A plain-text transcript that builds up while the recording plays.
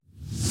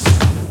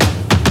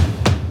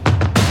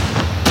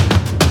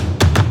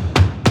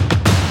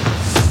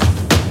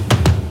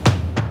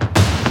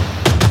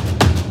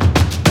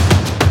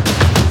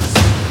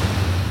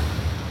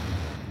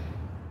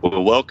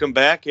Welcome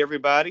back,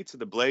 everybody, to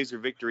the Blazer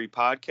Victory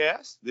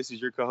Podcast. This is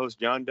your co-host,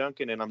 John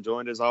Duncan, and I'm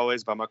joined, as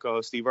always, by my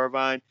co-host, Steve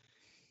Irvine.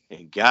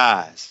 And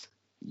guys,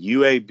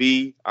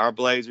 UAB, our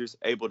Blazers,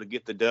 able to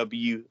get the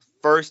W,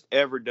 first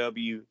ever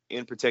W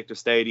in Protective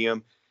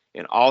Stadium,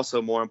 and also,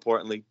 more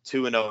importantly,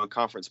 2-0 in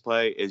conference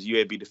play as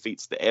UAB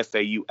defeats the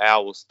FAU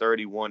Owls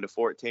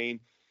 31-14.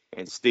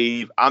 And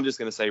Steve, I'm just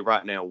going to say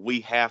right now,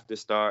 we have to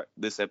start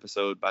this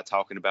episode by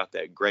talking about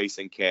that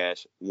Grayson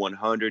Cash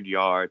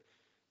 100-yard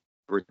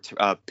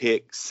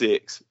pick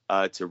six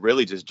to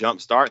really just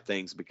jumpstart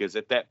things, because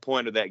at that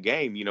point of that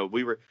game,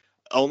 we were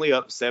only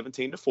up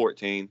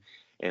 17-14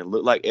 and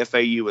looked like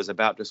FAU was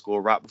about to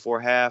score right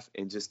before half,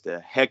 and just a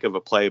heck of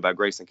a play by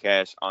Grayson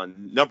Cash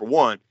on, number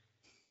one,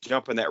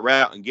 jumping that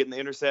route and getting the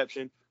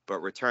interception,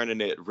 but returning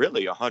it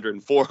really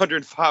 104,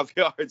 105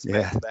 yards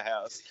back to the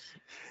house.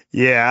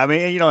 Yeah, I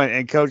mean,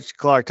 and Coach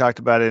Clark talked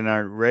about it in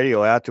our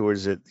radio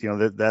afterwards that,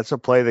 that's a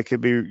play that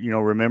could be,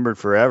 remembered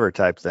forever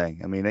type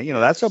thing. I mean,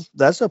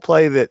 that's a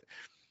play that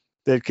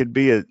could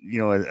be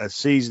a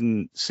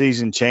season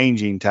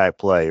changing type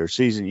play, or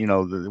season,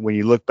 when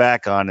you look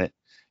back on it,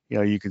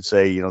 you can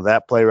say,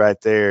 that play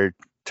right there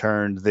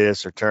turned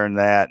this or turned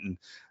that. And,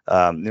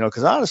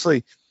 because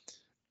honestly,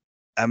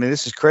 I mean,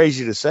 this is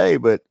crazy to say,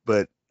 but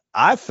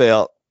I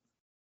felt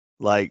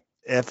like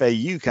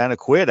FAU kind of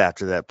quit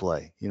after that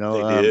play. They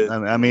did.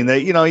 I mean,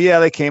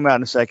 they came out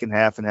in the second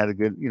half and had a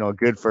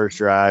good first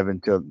drive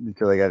until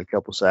they got a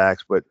couple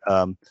sacks. But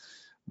I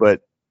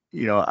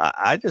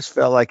just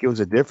felt like it was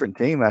a different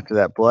team after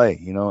that play.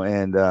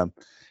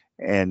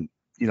 And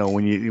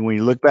when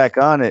you look back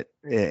on it,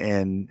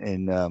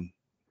 and I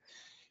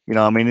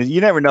mean, you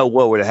never know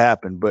what would have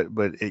happened. But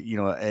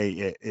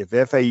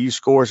if FAU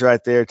scores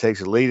right there,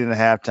 takes a lead in the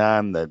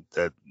halftime,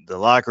 the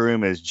locker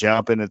room is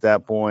jumping at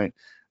that point.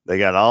 They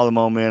got all the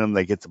momentum.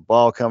 They get the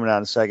ball coming out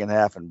in the second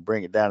half and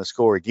bring it down to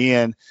score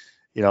again.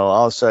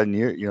 All of a sudden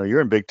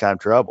you're in big time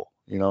trouble.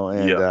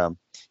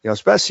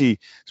 Especially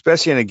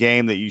in a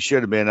game that you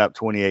should have been up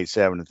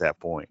 28-7 at that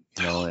point.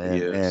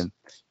 And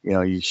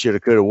you should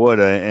have, could have, would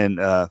have.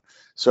 And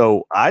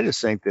so I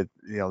just think that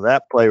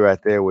that play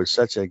right there was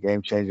such a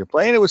game changing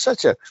play, and it was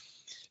such a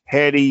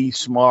heady,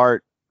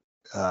 smart,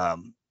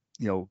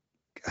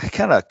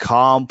 kind of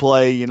calm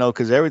play,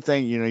 because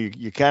everything,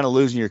 you're kind of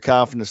losing your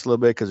confidence a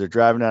little bit because they're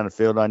driving down the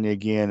field on you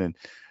again.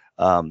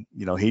 And,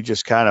 he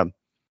just kind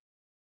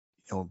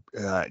of,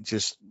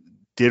 just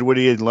did what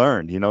he had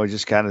learned, he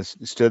just kind of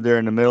stood there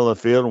in the middle of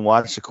the field and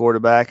watched the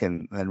quarterback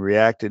and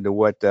reacted to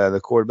what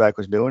the quarterback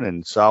was doing,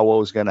 and saw what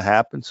was going to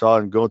happen, saw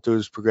him go through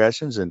his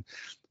progressions and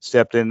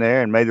stepped in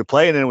there and made the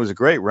play. And then it was a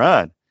great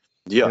run.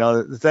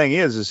 Yeah. The thing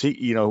is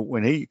he,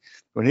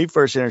 when he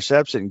first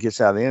intercepts it and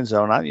gets out of the end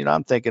zone,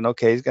 I'm thinking,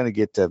 okay, he's going to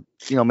get to,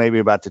 maybe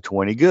about the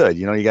 20 good.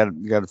 You got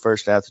the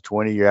first half to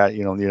 20, you're out,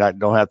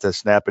 don't have to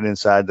snap it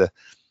inside the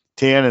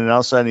 10. And all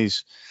of a sudden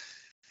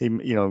he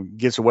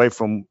gets away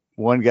from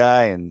one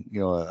guy, and,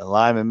 a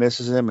lineman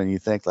misses him, and you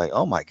think like,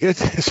 oh my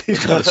goodness,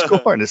 he's going to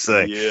score in this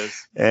thing.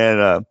 Yes.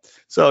 And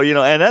so,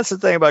 and that's the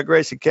thing about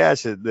Grayson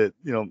Cash that,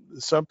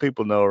 some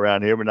people know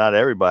around here, but not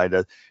everybody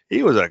does.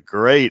 He was a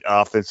great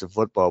offensive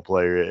football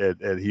player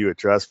at Hewitt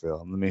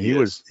Trussville. I mean,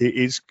 he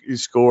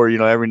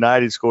scored, every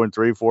night he's scoring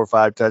 3, 4,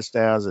 5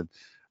 touchdowns. And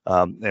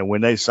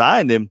when they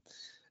signed him,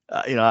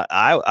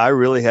 I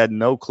really had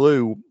no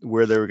clue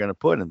where they were going to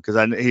put him,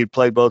 because he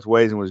played both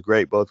ways and was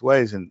great both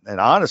ways. And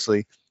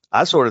honestly,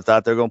 I sort of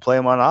thought they were going to play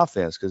him on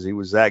offense because he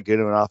was that good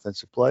of an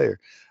offensive player.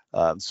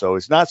 So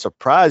it's not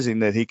surprising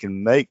that he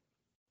can make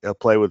a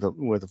play with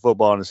a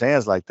football in his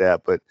hands like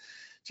that. But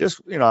just,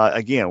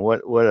 again,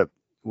 what a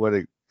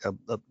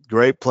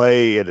great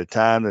play at a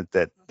time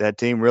that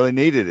team really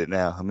needed it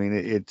now. I mean,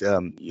 it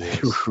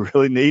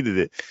really needed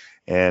it.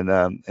 And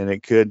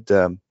it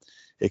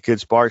could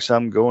spark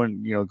something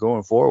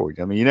going forward.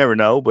 I mean, you never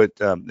know, but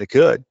it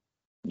could.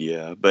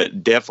 Yeah,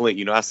 but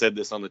definitely, I said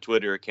this on the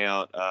Twitter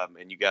account,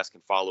 and you guys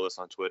can follow us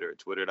on Twitter at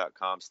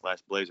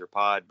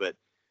twitter.com/BlazerPod, but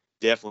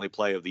definitely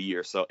play of the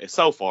year. So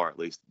far, at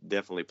least,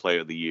 definitely play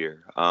of the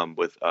year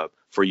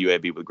for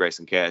UAB with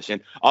Grayson Cash. And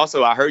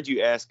also, I heard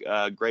you ask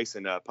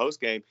Grayson post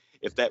game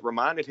if that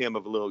reminded him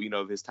of a little,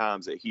 of his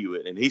times at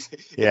Hewitt, and he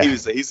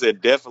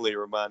said definitely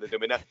reminded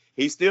him. And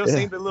he still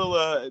seemed a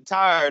little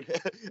tired.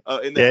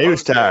 He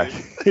was tired.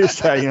 He was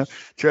tired.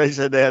 Trey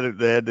said they had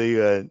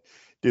to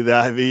do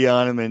the IV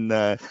on him, and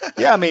I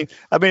mean,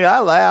 I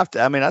laughed.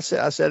 I mean, I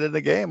said in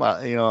the game,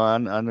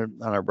 on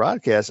our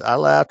broadcast, I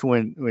laughed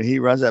when he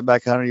runs that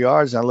back 100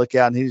 yards, and I look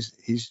out and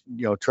he's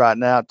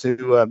trotting out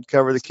to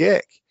cover the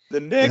kick. The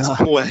next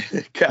play.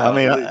 I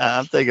mean,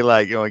 I'm thinking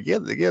like,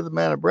 give the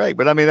man a break,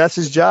 but I mean, that's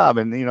his job,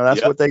 and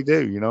that's what they do,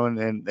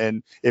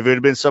 and if it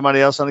had been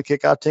somebody else on the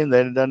kickoff team,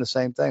 they'd have done the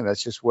same thing.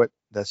 That's just what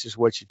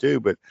you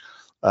do. But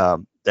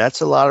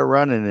that's a lot of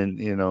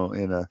running,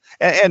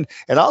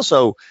 and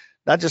also.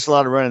 Not just a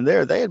lot of running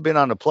there. They had been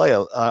on the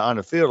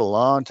field a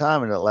long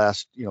time in the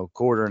last,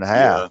 quarter and a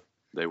half. Yeah,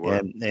 they were.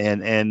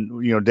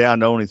 And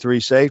down to only 3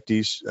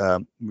 safeties,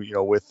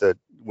 with the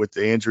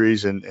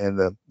injuries and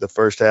the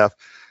first half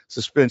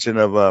suspension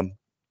of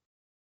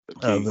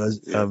of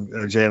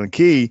Jalen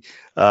Key.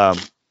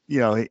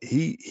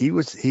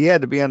 He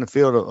had to be on the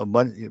field a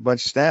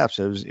bunch of snaps.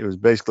 It was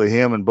basically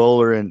him and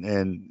Bowler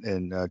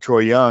and Troy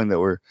Young that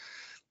were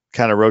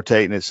kind of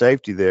rotating at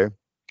safety there,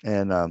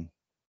 and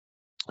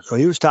so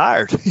he was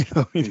tired. He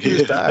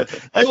was tired.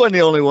 He wasn't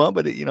the only one,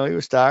 but he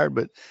was tired.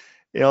 But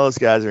those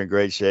guys are in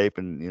great shape,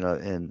 and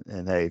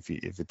and hey,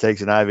 if it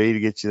takes an IV to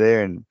get you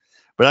there,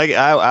 but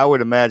I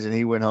would imagine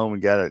he went home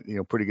and got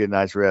a pretty good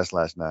night's rest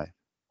last night.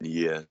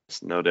 Yes,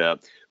 no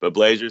doubt. But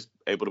Blazers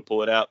able to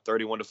pull it out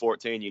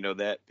 31-14.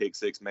 That pick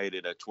six made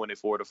it a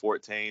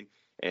 24-14.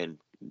 And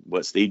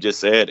what Steve just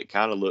said, it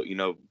kind of looked,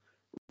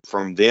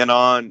 from then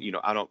on,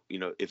 I don't,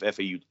 if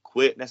FAU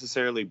quit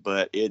necessarily,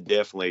 but it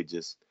definitely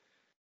just,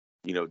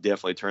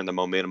 definitely turned the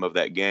momentum of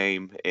that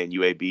game, and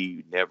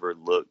UAB never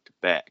looked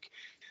back.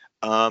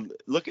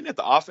 Looking at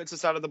the offensive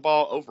side of the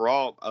ball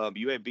overall,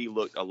 UAB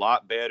looked a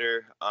lot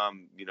better,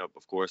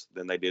 of course,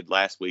 than they did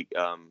last week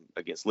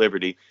against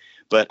Liberty.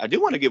 But I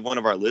do want to give one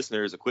of our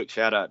listeners a quick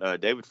shout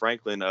out. David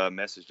Franklin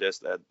messaged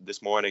us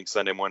this morning,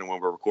 Sunday morning, when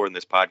we're recording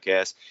this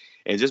podcast,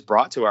 and just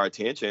brought to our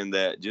attention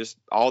that just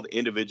all the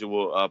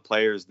individual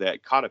players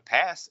that caught a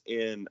pass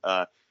in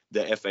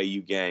the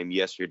FAU game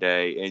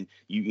yesterday. And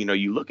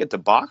you look at the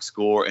box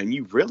score and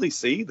you really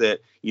see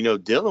that,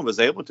 Dylan was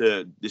able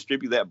to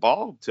distribute that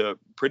ball to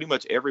pretty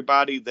much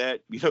everybody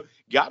that,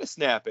 got a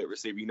snap at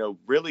receiver.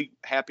 Really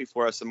happy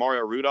for us.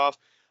 Samario Rudolph,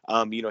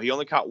 he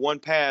only caught one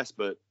pass,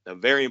 but a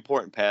very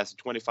important pass, a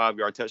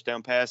 25-yard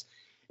touchdown pass.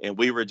 And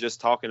we were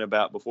just talking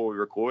about before we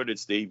recorded,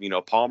 Steve,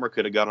 Palmer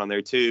could have got on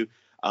there too.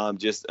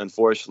 Just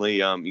unfortunately,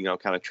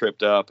 kind of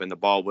tripped up and the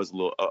ball was a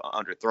little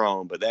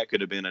underthrown, but that could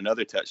have been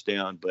another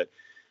touchdown. But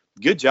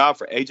good job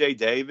for A.J.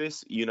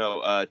 Davis,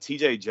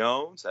 T.J.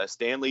 Jones,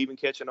 Stanley even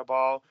catching a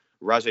ball,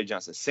 Rajay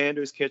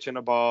Johnson-Sanders catching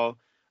a ball.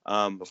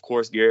 Of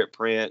course, Garrett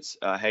Prince,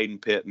 Hayden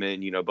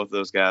Pittman, both of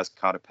those guys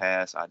caught a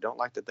pass. I don't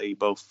like that they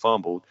both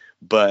fumbled,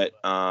 but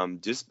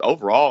just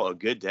overall a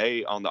good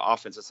day on the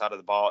offensive side of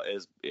the ball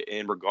as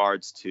in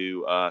regards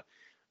to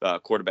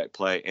quarterback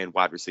play and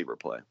wide receiver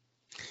play.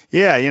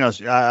 Yeah,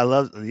 I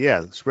love,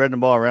 spreading the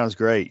ball around is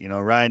great.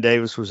 Ryan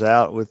Davis was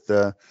out with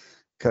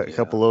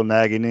couple little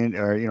nagging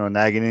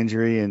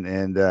injury,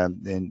 and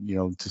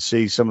to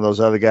see some of those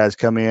other guys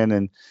come in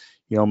and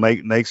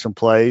make some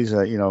plays.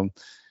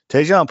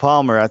 Tajon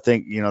Palmer, I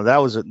think that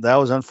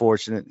was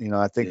unfortunate.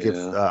 I think if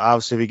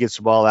obviously if he gets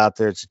the ball out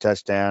there, it's a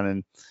touchdown,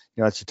 and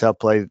it's a tough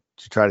play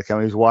to try to come.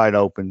 He was wide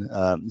open.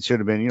 It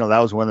should have been. That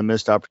was one of the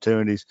missed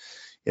opportunities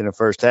in the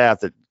first half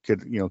that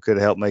could have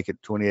helped make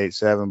it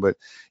 28-7. But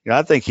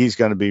I think he's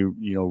going to be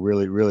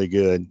really, really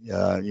good.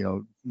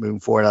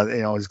 Moving forward,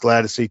 I was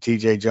glad to see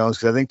T.J. Jones,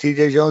 because I think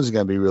T.J. Jones is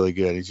going to be really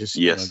good. He's just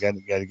got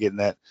to get in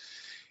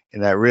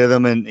that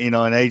rhythm, and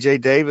and A.J.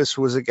 Davis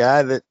was a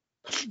guy that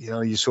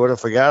you sort of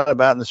forgot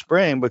about in the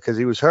spring because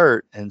he was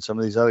hurt, and some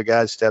of these other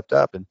guys stepped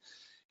up, and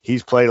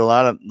he's played a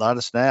lot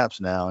of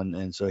snaps now,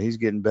 and so he's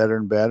getting better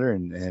and better,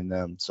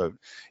 and so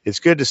it's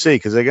good to see,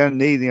 because they're going to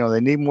need they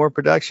need more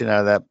production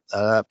out of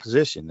that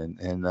position,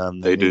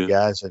 and they need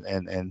guys,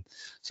 and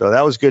so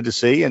that was good to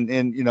see, and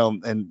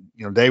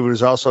David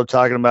was also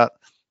talking about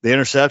the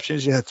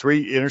interceptions. You had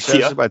 3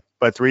 interceptions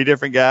by 3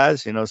 different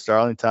guys,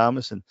 Starling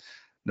Thomas and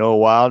Noah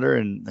Wilder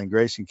and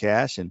Grayson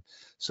Cash, and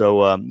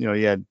so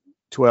you had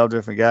 12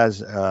 different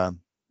guys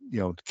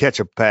catch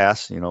a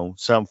pass,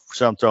 some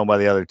thrown by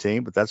the other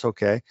team, but that's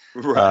okay.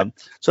 Right.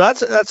 So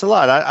that's a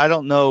lot. I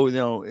don't know,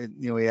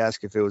 he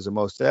asked if it was the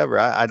most ever.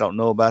 I don't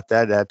know about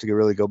that. I have to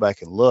really go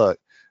back and look,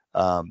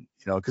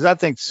 because I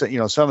think, some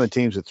of the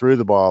teams that threw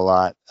the ball a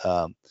lot,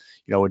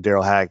 with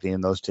Daryl Hackney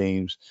and those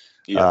teams,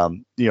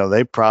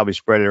 they probably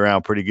spread it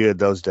around pretty good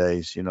those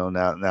days.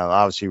 Now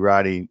obviously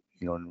Roddy,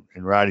 in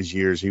Roddy's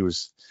years, he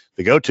was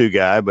the go-to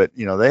guy, but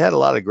they had a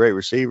lot of great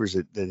receivers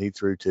that he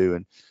threw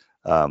to,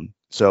 and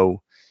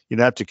so you'd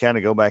have to kind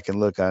of go back and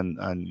look on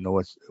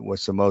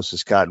what's the most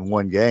is caught in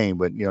one game.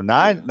 But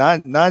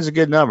nine's a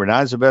good number.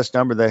 9's the best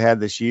number they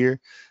had this year.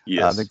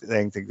 Yes. I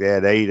think they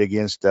had 8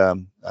 against I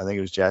think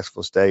it was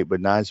Jacksonville State,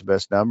 but 9's the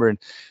best number, and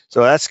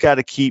so that's got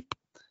to keep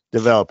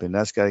developing.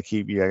 That's got to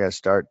keep. I got to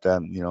start.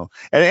 And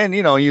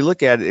you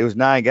look at it. It was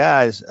 9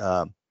 guys.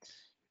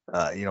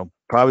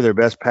 Probably their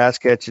best pass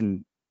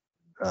catching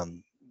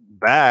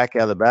back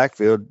out of the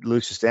backfield.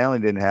 Lucius Stanley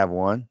didn't have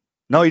one.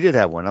 No, he did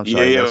have one. I'm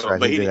sorry. Yeah, right.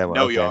 But he did have one.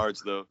 No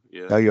yards though.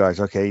 Yeah. No yards.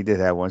 Okay, he did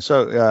have one.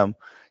 So,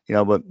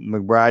 but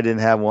McBride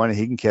didn't have one, and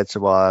he can catch the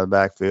ball out of the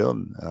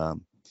backfield.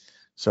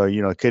 So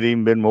it could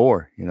even been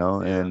more.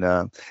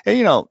 I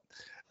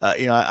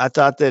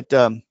thought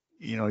that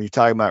you're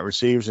talking about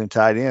receivers and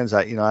tight ends.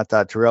 I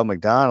thought Terrell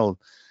McDonald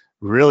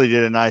really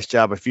did a nice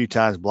job a few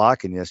times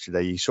blocking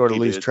yesterday. You sort of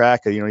lose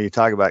track of, you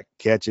talk about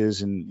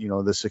catches and,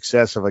 the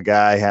success of a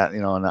guy,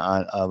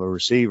 of a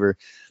receiver.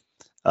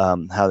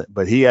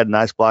 But he had a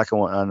nice block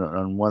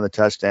on one of the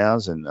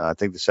touchdowns, and I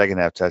think the second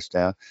half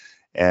touchdown,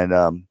 and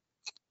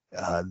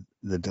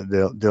the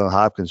Dylan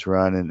Hopkins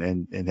run,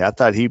 and I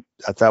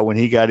thought when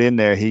he got in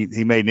there,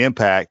 he made an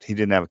impact. He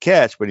didn't have a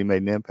catch, but he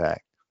made an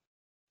impact.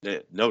 Yeah,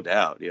 no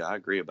doubt. Yeah, I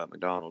agree about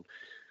McDonald.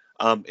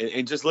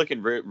 And just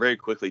looking very, very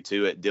quickly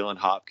too at Dylan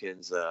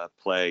Hopkins'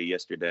 play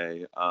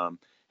yesterday.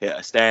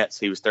 Stats: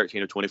 he was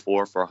 13 of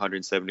 24 for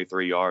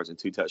 173 yards and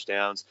 2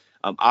 touchdowns.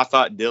 I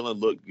thought Dylan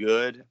looked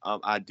good.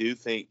 I do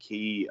think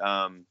he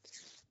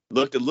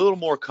looked a little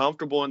more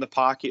comfortable in the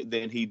pocket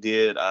than he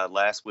did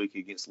last week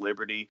against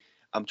Liberty.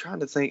 I'm trying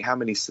to think how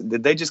many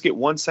did they just get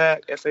one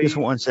sack? FAU? Just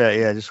one sack,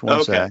 yeah, just one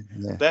Okay, sack.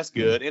 Yeah, that's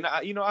yeah. good. And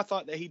I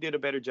thought that he did a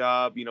better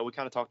job. We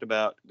kind of talked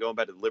about going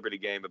back to the Liberty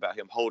game about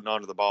him holding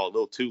on to the ball a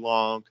little too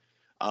long.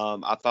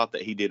 I thought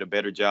that he did a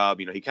better job.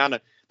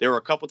 There were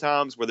a couple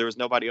times where there was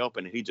nobody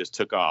open and he just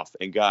took off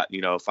and got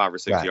 5 or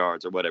 6 Right.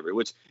 yards or whatever,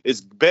 which is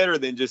better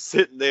than just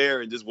sitting there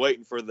and just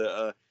waiting for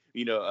the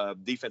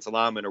defensive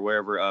lineman or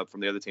wherever from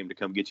the other team to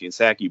come get you and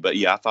sack you. But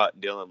yeah, I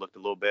thought Dylan looked a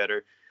little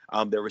better.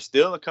 There were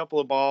still a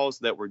couple of balls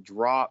that were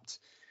dropped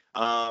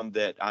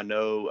that I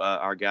know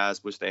our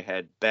guys wish they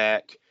had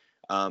back.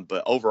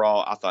 But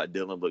overall, I thought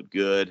Dylan looked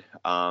good.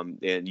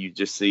 And you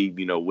just see,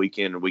 week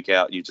in and week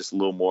out, you just a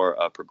little more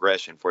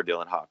progression for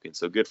Dylan Hopkins.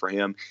 So good for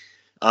him.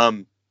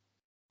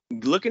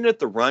 Looking at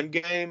the run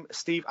game,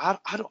 Steve, I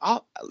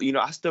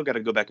still got to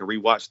go back and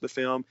rewatch the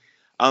film.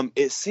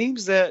 It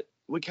seems that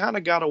we kind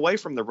of got away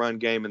from the run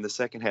game in the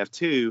second half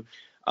too.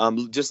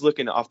 Just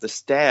looking off the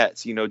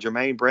stats,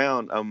 Jermaine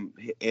Brown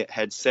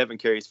had 7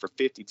 carries for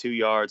 52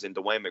 yards, and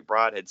Dwayne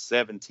McBride had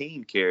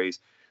 17 carries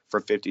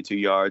for 52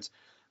 yards.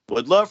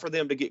 Would love for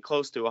them to get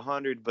close to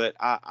 100, but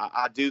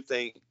I do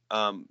think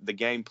the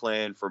game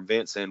plan for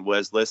Vincent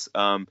was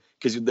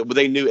because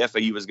they knew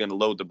FAU was going to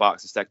load the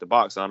box and stack the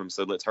box on them.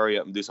 So let's hurry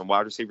up and do some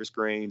wide receiver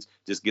screens,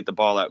 just get the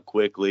ball out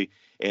quickly.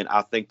 And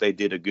I think they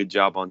did a good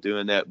job on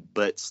doing that.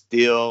 But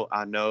still,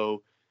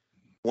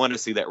 want to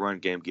see that run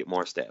game get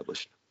more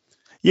established.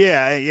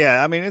 Yeah,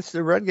 yeah. I mean,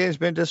 the run game's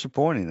been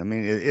disappointing. I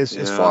mean, it's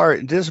as far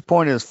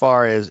disappointing as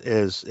far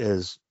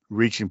as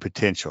reaching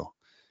potential.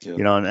 Yeah.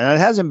 And it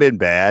hasn't been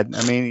bad.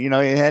 I mean,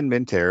 it hadn't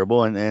been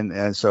terrible,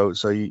 and so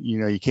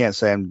you can't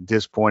say I'm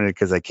disappointed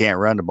because I can't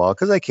run the ball,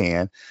 because I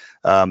can.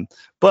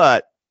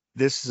 But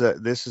this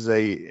is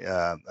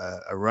a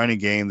running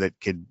game that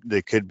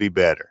could be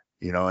better.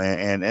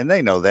 And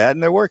they know that,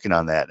 and they're working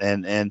on that.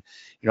 And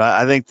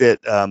I think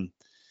that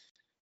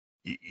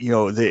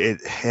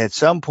at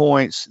some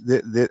points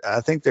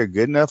I think they're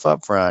good enough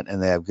up front, and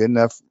they have good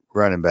enough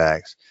running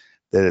backs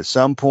that at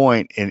some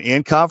point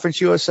in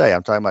Conference USA,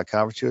 I'm talking about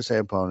Conference USA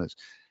opponents,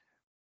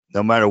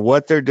 no matter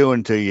what they're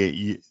doing to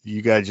you,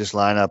 you got to just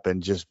line up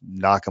and just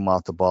knock them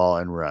off the ball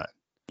and run.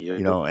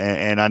 Yeah.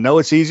 And I know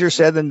it's easier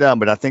said than done,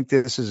 but I think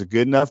this is a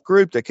good enough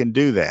group that can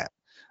do that.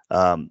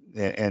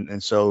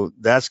 And so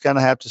that's going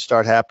to have to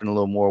start happening a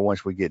little more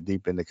once we get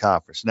deep into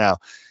conference. Now,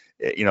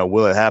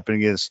 will it happen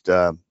against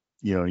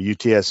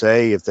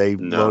UTSA if they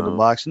load the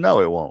box?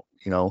 No, it won't.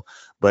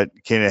 But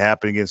can it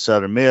happen against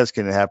Southern Miss?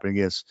 Can it happen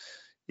against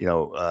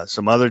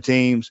some other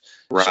teams?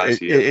 Right.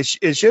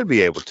 It should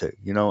be able to.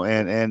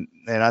 And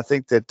I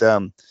think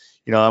that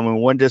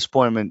one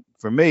disappointment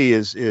for me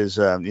is they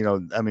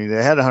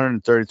had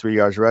 133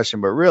 yards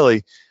rushing, but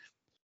really,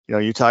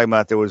 you're talking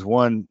about there was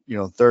one,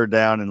 third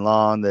down and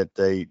long that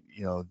they,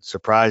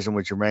 surprised them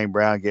with Jermaine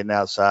Brown getting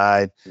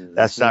outside. Mm-hmm.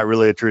 That's not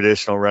really a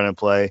traditional running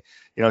play.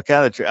 When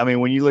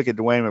you look at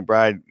Dwayne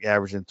McBride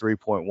averaging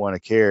 3.1 a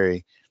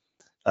carry,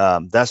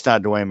 that's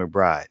not Dwayne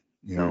McBride.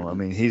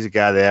 Mm-hmm. He's a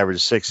guy that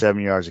averages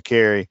 6-7 yards a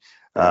carry.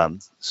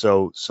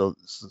 So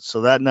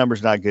that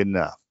number's not good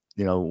enough,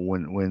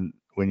 when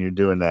you're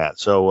doing that.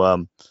 So,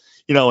 and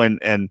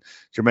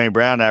Jermaine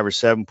Brown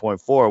averaged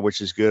 7.4, which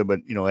is good, but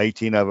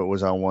 18 of it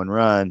was on one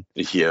run.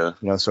 Yeah.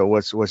 So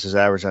what's his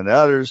average on the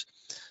others?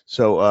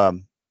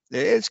 So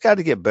it's got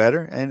to get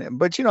better.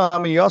 But you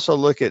also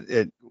look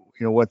at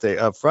what they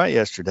up front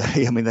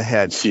yesterday. They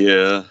had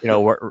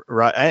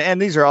right,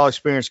 and these are all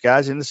experienced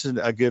guys, and this is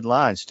a good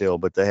line still.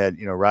 But they had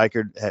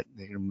Reichard had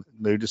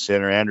moved to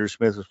center, Andrew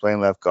Smith was playing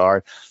left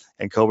guard,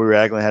 and Kobe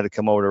Ragland had to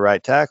come over to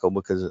right tackle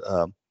because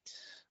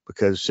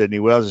Sidney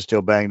Wells is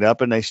still banged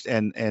up, and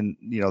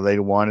they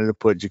wanted to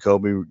put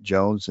Jacoby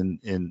Jones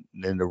in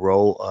the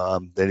role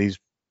that he's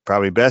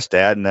probably best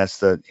at, and that's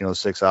the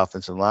 6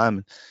 offensive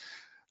lineman.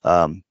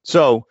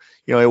 So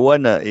it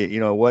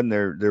wasn't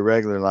their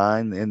regular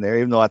line in there,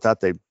 even though I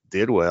thought they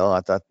did well. I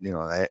thought they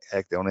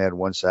only had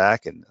 1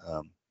 sack, and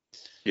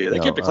they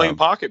kept a clean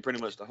pocket pretty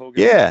much the whole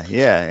game.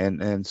 Yeah,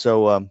 and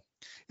so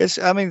it's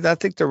I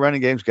think the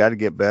running game's got to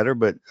get better,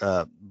 but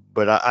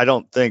I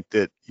don't think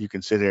that you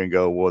can sit here and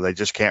go, well, they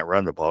just can't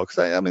run the ball, because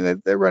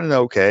they're running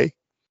okay.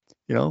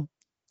 They're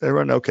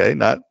running okay,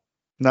 not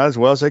as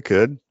well as they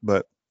could,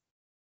 but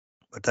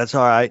that's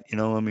all right.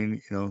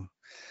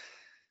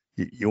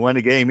 You won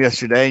the game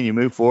yesterday, and you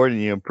move forward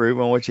and you improve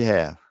on what you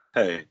have.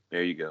 Hey,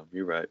 there you go.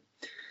 You're right.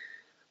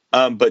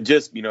 But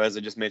just, as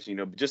I just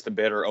mentioned, just a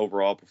better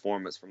overall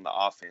performance from the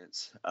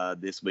offense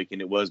this week.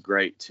 And it was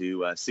great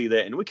to see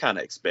that. And we kind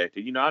of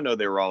expected, I know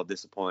they were all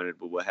disappointed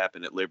with what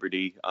happened at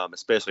Liberty,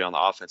 especially on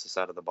the offensive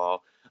side of the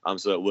ball.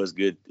 So it was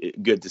good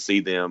to see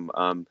them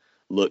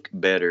look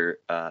better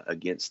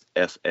against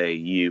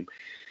FAU.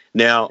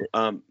 Now,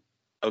 go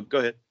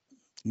ahead.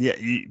 Yeah,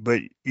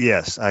 but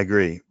yes, I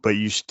agree. But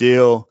you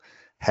still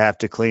have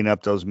to clean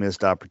up those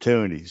missed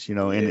opportunities. And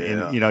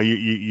Yeah.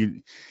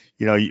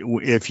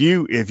 if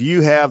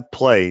you have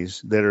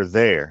plays that are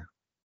there,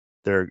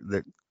 they're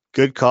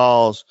good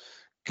calls,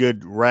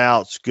 good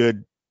routes,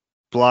 good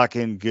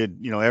blocking,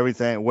 good,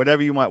 everything,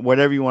 whatever you want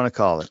to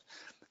call it,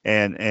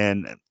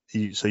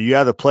 so you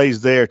have the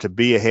plays there to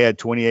be ahead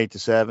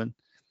 28-7.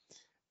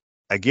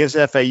 Against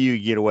FAU, you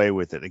get away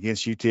with it.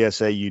 Against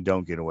UTSA, you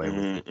don't get away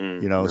with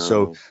it. No.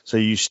 So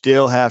you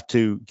still have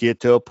to get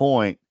to a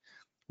point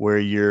where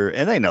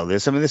and they know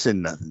this. I mean, this is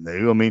nothing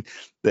new. I mean,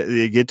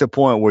 you get to a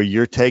point where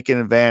you're taking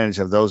advantage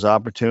of those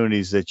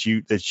opportunities that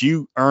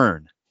you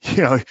earn.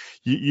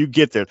 You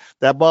get there.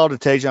 That ball to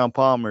Tajon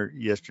Palmer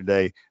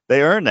yesterday,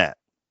 they earned that.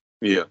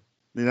 Yeah.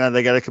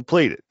 They got to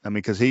complete it. I mean,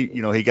 because he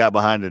got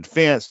behind the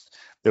defense.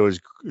 There was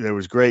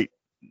great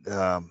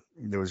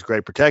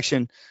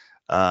protection.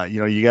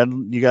 You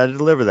got to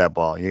deliver that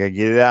ball. You got to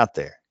get it out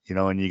there.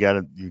 And you got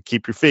to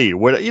keep your feet.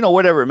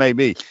 Whatever it may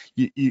be.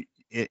 You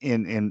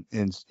in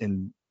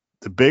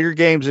the bigger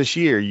games this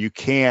year, you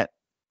can't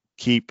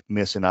keep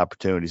missing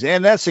opportunities,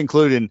 and that's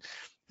including,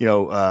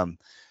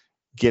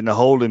 getting a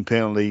holding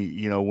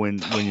penalty. When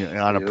you're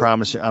on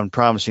a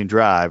promising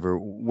drive, or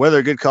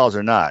whether good calls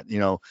or not.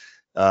 You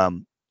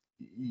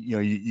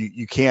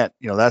can't.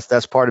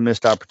 That's part of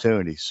missed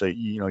opportunities. So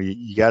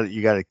you got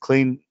to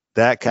clean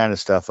that kind of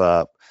stuff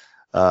up.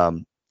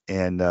 What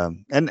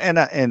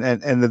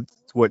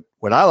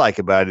I like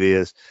about it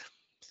is,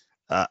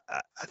 I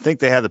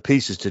think they have the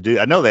pieces to do.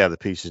 I know they have the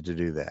pieces to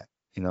do that.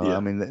 Yeah. I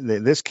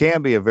mean, this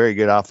can be a very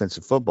good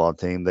offensive football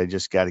team. They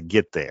just got to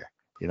get there.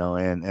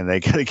 And they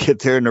got to get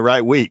there in the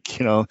right week.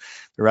 The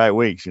right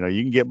weeks. You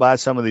can get by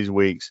some of these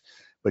weeks,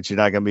 but you're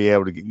not going to be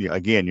able to.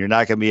 Again, you're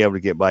not going to be able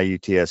to get by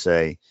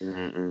UTSA,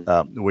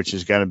 which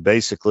is going to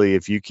basically,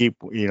 if you keep,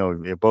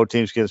 if both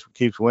teams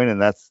keeps winning,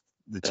 that's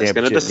the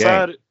championship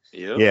game. It.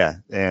 Yep. Yeah,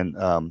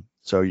 and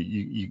so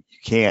you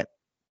can't,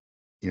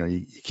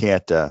 you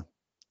can't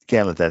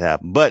let that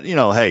happen. But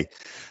hey,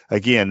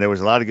 again, there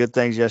was a lot of good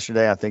things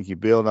yesterday. I think you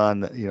build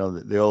on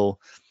the old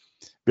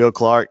Bill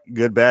Clark,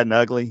 good, bad, and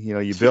ugly.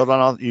 You build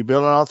on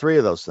all three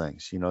of those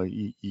things.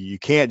 You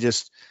can't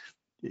just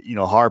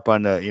harp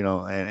on the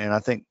and I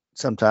think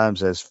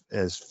sometimes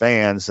as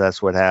fans,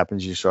 that's what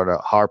happens. You sort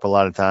of harp a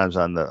lot of times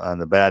on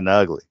the bad and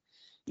ugly.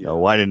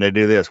 Why didn't they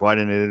do this? Why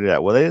didn't they do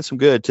that? Well, they did some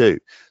good too.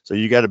 So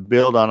you got to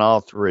build on all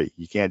three.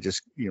 You can't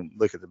just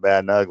look at the bad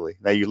and ugly.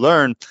 Now you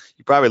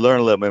probably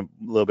learn a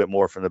little bit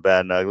more from the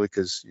bad and ugly,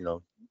 because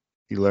you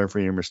learn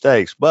from your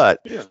mistakes.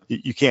 But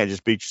you can't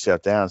just beat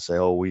yourself down and say,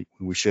 oh, we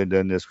should have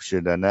done this, we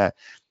should have done that.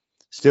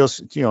 Still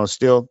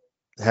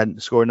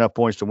hadn't scored enough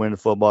points to win the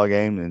football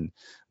game and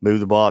move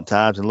the ball at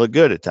times and look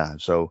good at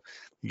times. So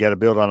you got to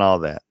build on all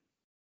that.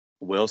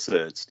 Well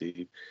said,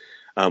 Steve.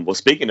 Well,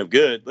 speaking of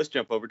good, let's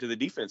jump over to the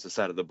defensive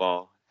side of the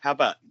ball. How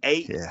about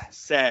 8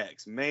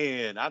 sacks?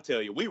 Man, I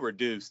tell you, we were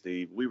due,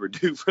 Steve. We were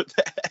due for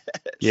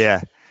that.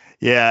 Yeah.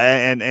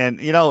 And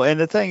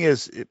the thing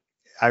is,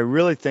 I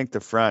really think the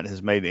front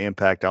has made an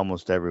impact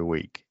almost every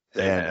week.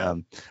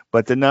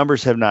 But the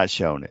numbers have not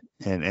shown it.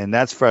 And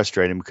that's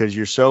frustrating, because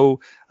you're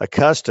so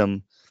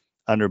accustomed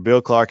under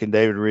Bill Clark and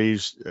David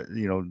Reeves,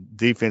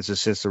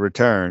 defenses since the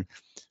return,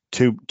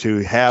 to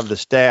have the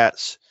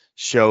stats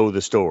show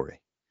the story.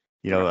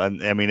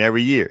 I mean,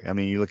 every year. I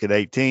mean, you look at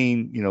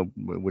 18,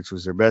 which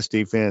was their best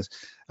defense.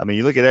 I mean,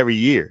 you look at every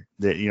year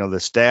that, the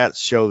stats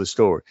show the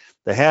story.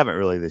 They haven't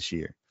really this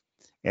year.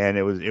 And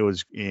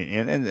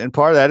and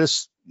part of that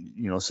is,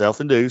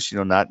 self-induced,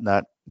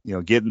 not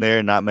getting there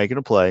and not making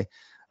a play.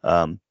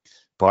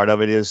 Part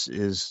of it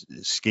is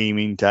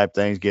scheming type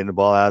things, getting the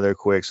ball out of there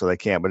quick so they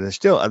can't. But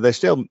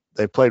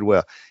they played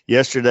well.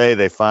 Yesterday,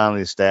 the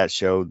stats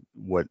showed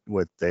what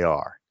they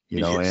are,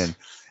 and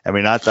I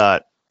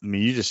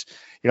mean, you just,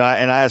 and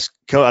I asked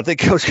I think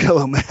Coach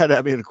Kello mad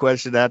at me the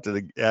question after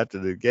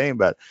the game,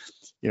 but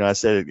I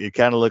said it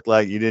kind of looked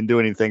like you didn't do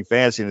anything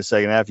fancy in the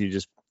second half. You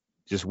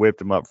just whipped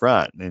them up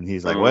front. And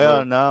he's like,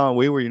 well, no,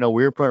 we were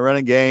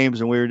running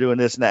games and we were doing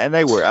this and that. And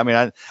they were. I mean,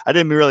 I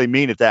didn't really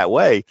mean it that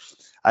way.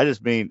 I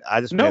just meant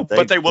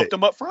but they whooped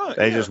them up front.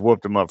 They just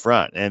whooped them up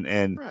front.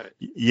 And right.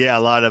 Yeah, a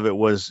lot of it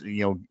was,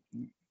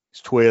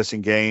 twists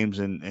and games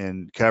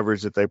and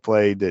coverage that they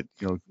played that,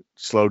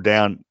 slowed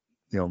down,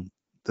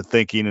 the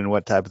thinking and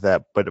what type of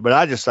that. But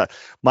I just thought,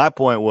 my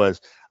point was,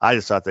 I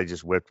just thought they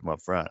just whipped them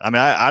up front. I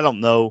mean, I don't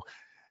know.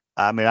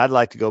 I mean, I'd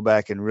like to go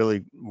back and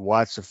really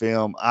watch the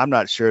film. I'm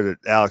not sure that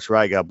Alex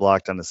Wright got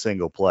blocked on a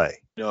single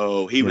play.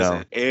 No, he was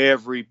in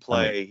every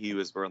play. He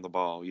was running the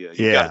ball. Yeah,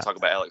 you got to talk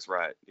about Alex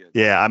Wright.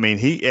 Yeah, I mean,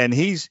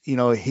 he's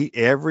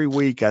every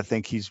week I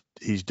think he's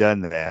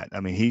done that. I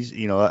mean, he's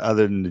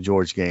other than the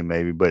George game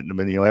maybe, but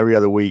every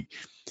other week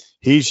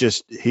he's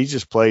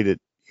just played at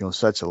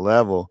such a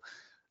level.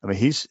 I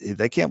mean,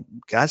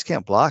 guys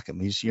can't block him.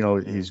 He's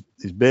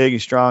big,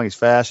 he's strong, he's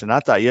fast. And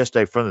I thought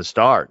yesterday from the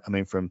start, I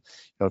mean, from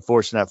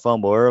forcing that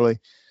fumble early,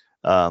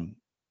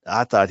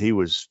 I thought he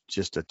was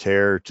just a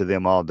terror to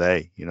them all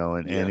day,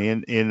 and he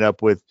ended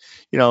up with,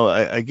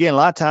 again, a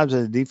lot of times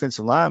as a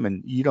defensive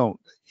lineman, you don't,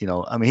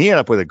 I mean, he ended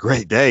up with a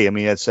great day. I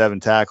mean, he had 7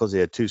 tackles, he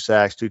had 2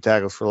 sacks, 2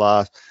 tackles for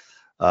loss,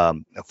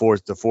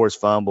 the forced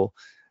fumble,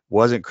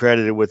 wasn't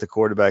credited with the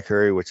quarterback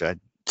hurry, which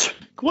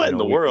what in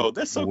the world?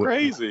 That's so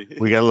crazy.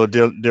 We got a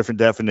little different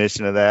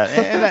definition of that,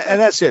 and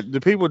that's it.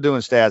 The people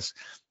doing stats,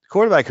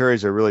 quarterback hurry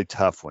is a really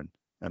tough one.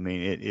 I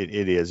mean,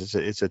 it is.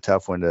 It's a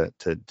tough one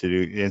to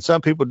do, and some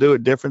people do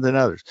it different than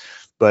others.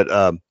 But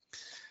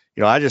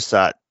I just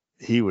thought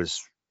he was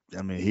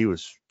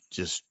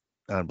just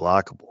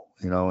unblockable.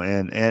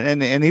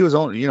 And he was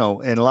on.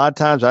 And a lot of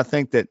times I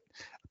think that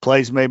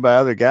plays made by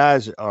other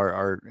guys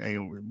are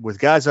with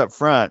guys up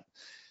front.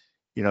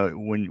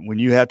 When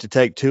you have to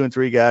take 2 and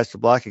 3 guys to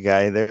block a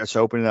guy, that's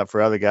opening up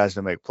for other guys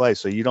to make plays.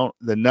 So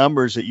the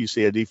numbers that you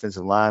see a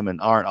defensive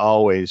lineman aren't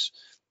always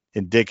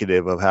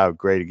indicative of how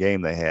great a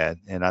game they had.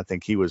 And I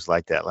think he was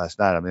like that last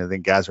night. I mean, I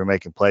think guys were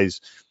making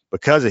plays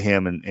because of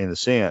him in a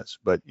sense,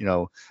 but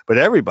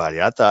everybody,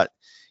 I thought,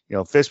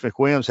 Fitz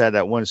McWilliams had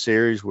that one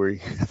series where I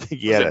think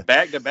he had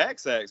back-to-back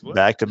sacks,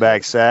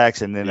 back-to-back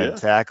sacks, and then a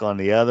tackle on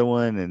the other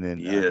one. And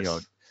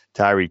then,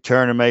 Tyree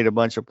Turner made a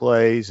bunch of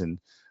plays, and,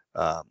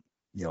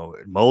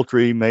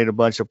 Moultrie made a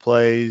bunch of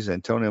plays.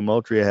 Antonio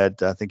Moultrie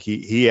had, I think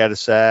he had a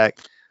sack.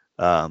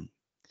 Fish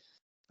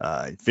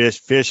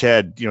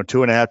had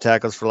 2.5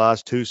 tackles for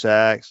loss, 2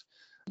 sacks.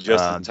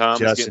 Justin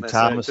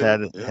Thomas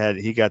had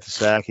he got the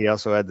sack. He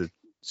also had the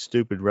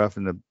stupid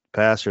roughing the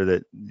passer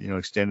that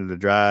extended the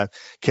drive.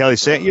 Kelly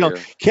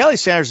Sanders, Kelly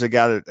Sanders is a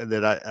guy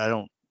that I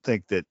don't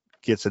think that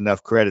gets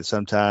enough credit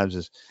sometimes.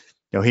 Is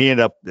he had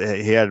a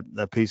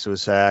piece of a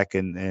sack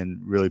and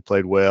really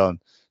played well.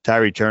 And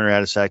Tyree Turner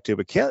had a sack too.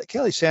 But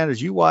Kelly Sanders,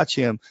 you watch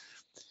him,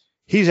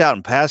 he's out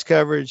in pass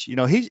coverage.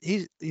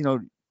 He's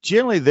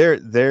generally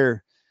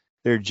their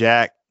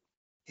jack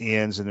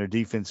ends and their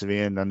defensive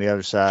end on the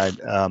other side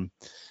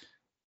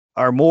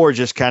are more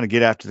just kind of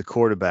get after the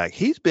quarterback.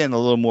 He's been a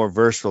little more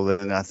versatile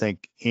than I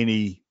think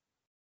any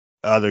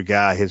other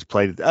guy has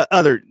played.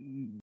 Other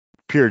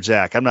pure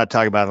jack. I'm not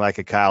talking about like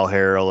a Kyle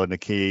Harrell and a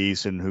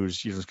Keys and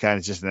who's kind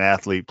of just an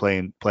athlete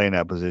playing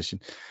that position.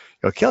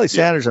 Kelly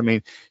Sanders. I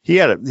mean, he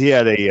had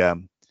a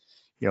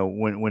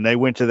when they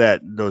went to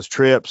those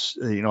trips,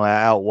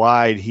 out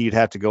wide, he'd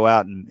have to go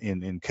out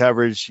in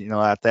coverage,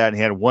 out that. And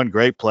he had one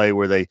great play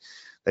where they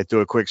threw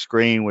a quick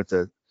screen with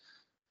the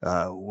 2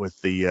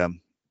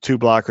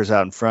 blockers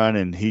out in front,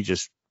 and he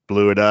just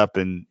blew it up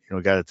and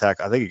got a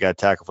tackle. I think he got a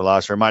tackle for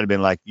loss, or it might have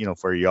been like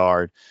for a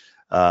yard.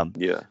 But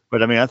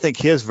I mean, I think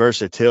his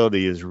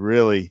versatility has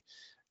really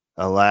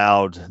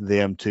allowed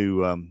them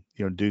to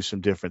do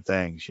some different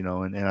things,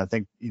 and I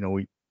think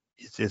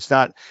it's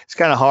kind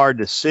of hard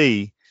to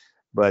see.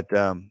 But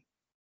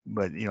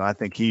I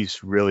think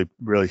he's really,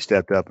 really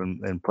stepped up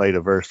and played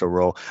a versatile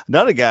role.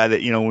 Another guy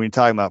that, when you're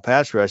talking about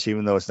pass rush,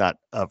 even though it's not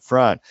up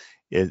front,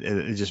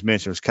 it just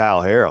mentioned was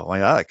Kyle Harrell. I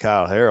mean, I thought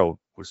Kyle Harrell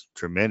was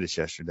tremendous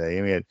yesterday.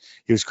 I mean,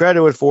 he was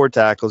credited with 4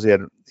 tackles. He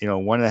had,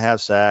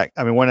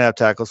 1.5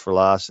 tackles for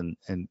loss and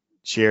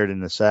shared in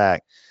the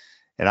sack.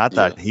 And I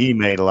thought he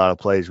made a lot of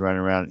plays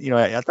running around.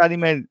 I thought he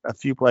made a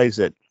few plays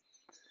that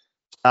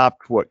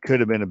stopped what could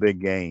have been a big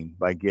game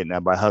by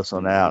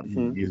hustling out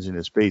and using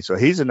his speed. So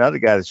he's another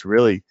guy that's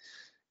really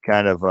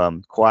kind of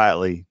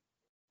quietly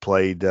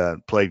played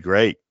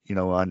great,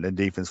 on the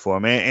defense for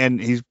him.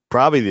 And he's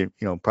probably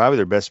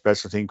their best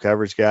special team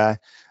coverage guy.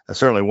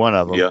 Certainly one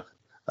of them. Yeah.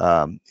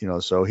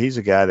 So he's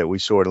a guy that we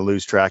sort of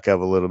lose track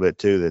of a little bit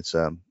too. That's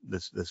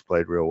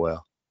played real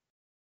well.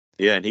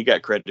 Yeah, and he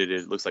got credited,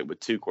 it looks like,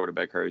 with 2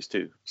 quarterback hurries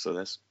too. So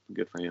that's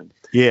good for him.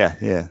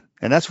 Yeah.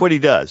 And that's what he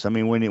does. I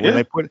mean, when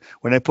they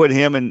put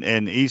him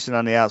and Easton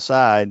on the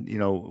outside,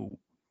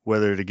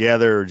 whether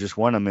together or just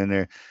one of them in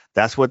there,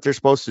 that's what they're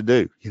supposed to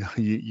do.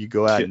 You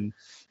go out and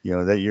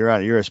that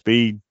you're a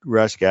speed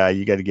rush guy.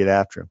 You got to get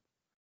after him.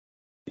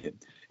 Yeah.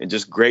 And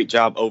just great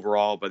job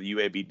overall by the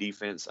UAB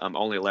defense.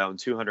 Only allowing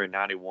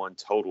 291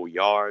 total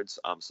yards.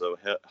 So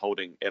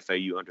holding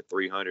FAU under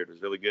 300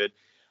 was really good.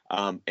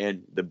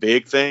 And the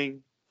big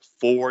thing,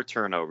 4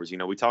 turnovers.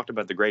 We talked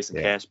about the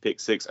Grayson Cash pick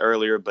 6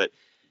 earlier, but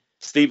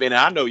Steve, and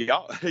I know you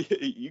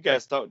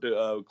guys talked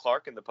to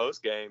Clark in the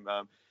post game.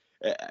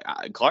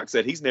 Clark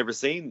said he's never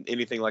seen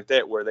anything like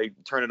that where they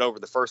turn it over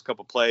the first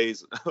couple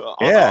plays on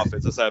the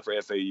offensive side for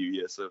FAU.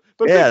 Yeah, so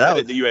but that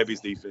was the UAB's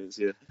defense.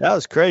 Yeah, that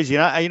was crazy.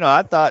 And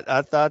I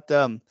thought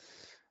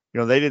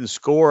they didn't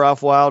score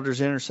off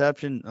Wilder's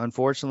interception.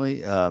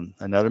 Unfortunately,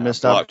 another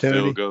missed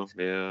opportunity. Field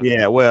goal.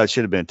 Yeah. Well, it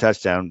should have been a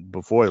touchdown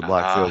before the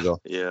blocked field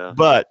goal. Yeah.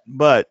 But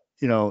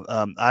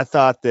I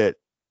thought that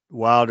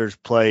Wilder's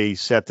play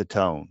set the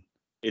tone.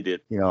 It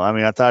did.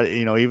 I thought,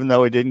 even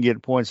though it didn't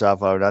get points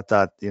off of it, I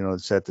thought,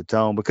 it set the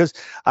tone because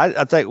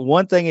I think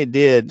one thing it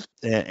did,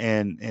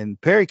 and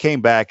Perry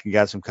came back and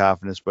got some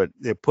confidence, but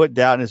it put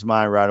doubt in his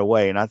mind right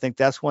away. And I think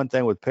that's one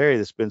thing with Perry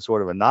that's been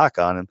sort of a knock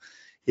on him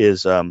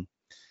is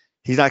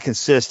he's not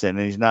consistent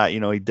and he's not,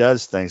 he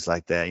does things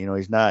like that.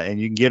 He's not, and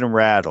you can get him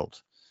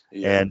rattled.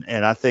 Yeah.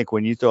 And I think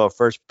when you throw a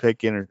first play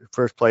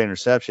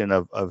interception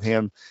of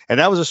him, and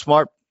that was a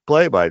smart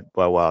play by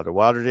Wilder.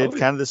 Wilder did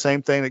kind of the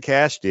same thing that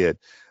Cash did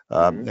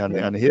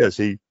on his.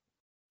 He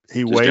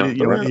Just waited,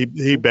 jumped around.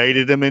 he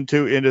baited him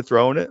into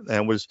throwing it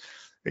and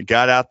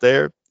got out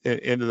there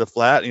into the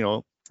flat,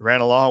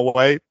 ran a long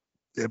way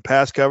in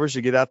pass coverage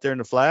to get out there in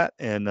the flat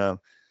and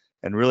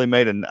really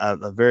made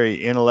a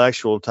very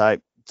intellectual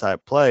type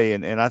play.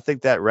 And I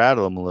think that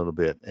rattled him a little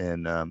bit.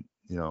 And,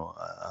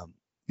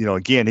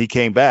 again, he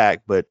came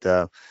back, but,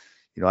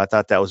 I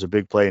thought that was a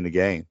big play in the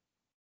game.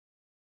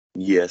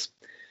 Yes.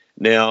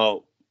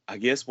 Now, I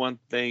guess one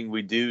thing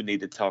we do need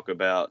to talk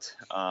about,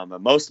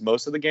 most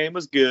of the game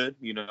was good,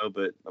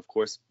 but of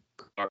course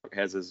Clark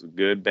has his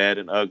good, bad,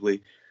 and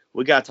ugly.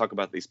 We got to talk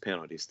about these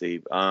penalties,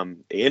 Steve. It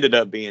ended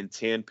up being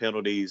 10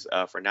 penalties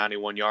for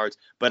 91 yards,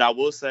 but I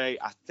will say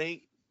I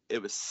think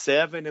it was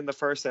 7 in the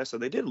first half, so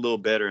they did a little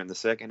better in the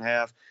second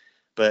half.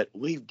 But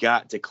we've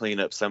got to clean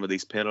up some of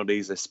these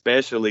penalties,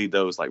 especially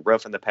those like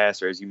roughing the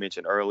passer, as you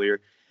mentioned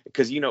earlier.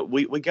 Because,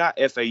 we got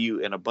FAU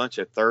in a bunch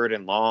of 3rd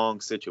and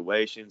long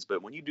situations.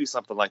 But when you do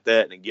something like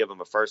that and give them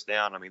a first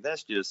down, I mean,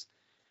 that's just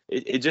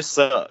it just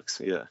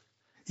sucks. Yeah.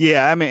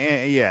 Yeah. I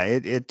mean, yeah,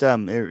 it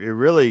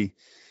really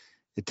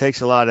it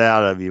takes a lot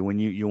out of you when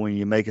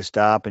you make a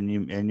stop and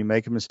you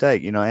make a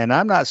mistake, and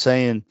I'm not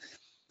saying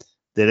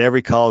that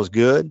every call is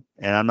good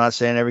and I'm not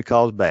saying every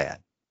call is bad.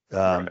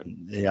 Right.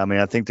 Yeah, I mean,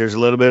 I think there's a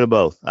little bit of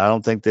both. I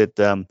don't think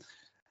that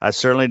I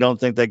certainly don't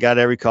think they got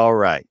every call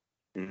right.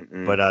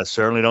 But I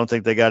certainly don't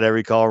think they got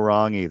every call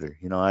wrong either.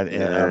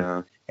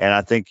 And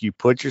I think you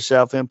put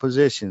yourself in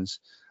positions.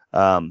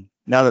 Now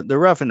the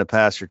roughing the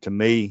passer to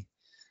me,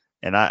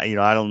 and I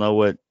don't know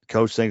what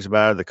coach thinks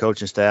about it, the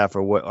coaching staff,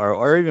 or what,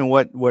 or even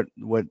what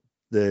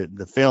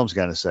the film's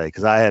going to say,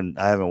 because I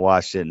haven't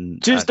watched it.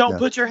 And just don't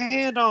put your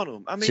hand on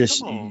them. I mean,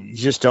 come on. You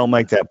just don't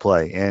make that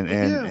play. And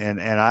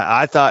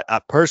I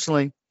thought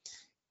personally.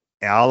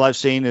 And all I've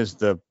seen is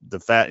the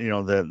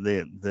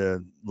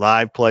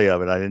live play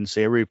of it. I didn't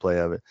see a replay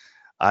of it.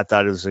 I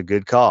thought it was a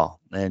good call,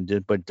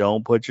 but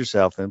don't put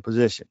yourself in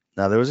position.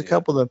 Now there was a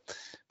couple of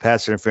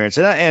pass interference,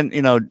 and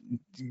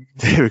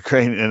David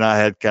Crane and I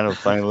had kind of a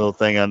funny little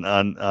thing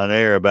on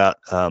air about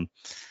I don't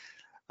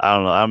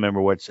know, I don't remember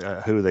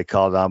who they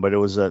called on, but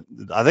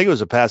I think it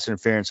was a pass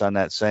interference on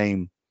that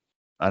same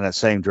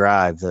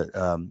drive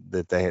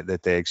that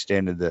they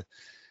extended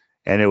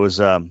and it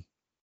was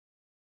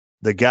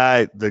the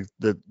guy,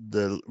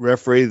 the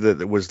referee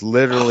that was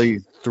literally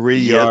 3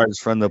 yards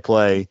from the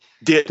play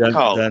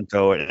doesn't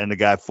throw it, and the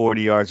guy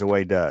 40 yards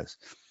away does.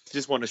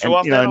 Just want to show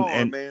off that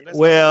arm, man.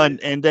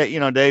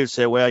 That's Dave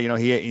said, well,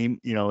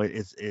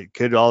 it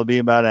could all be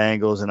about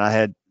angles, and I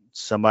had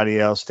somebody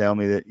else tell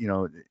me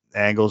that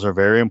angles are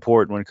very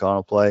important when calling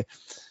a play.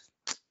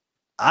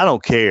 I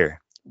don't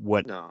care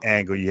what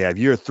angle you have.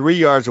 You're 3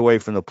 yards away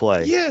from the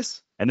play.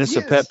 Yes. And this is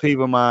a pet peeve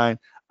of mine.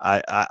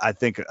 I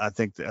think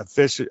the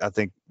official, I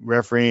think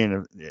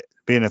refereeing,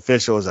 being an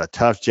official is a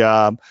tough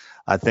job.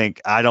 I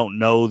don't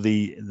know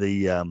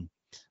the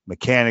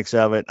mechanics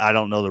of it. I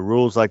don't know the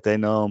rules like they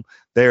know them.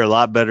 They're a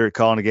lot better at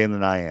calling a game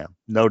than I am,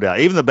 no doubt.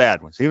 Even the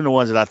bad ones, even the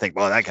ones that I think,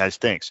 well, that guy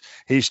stinks.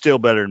 He's still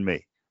better than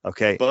me.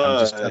 Okay,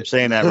 I'm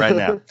saying that right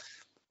now.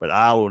 But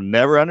I will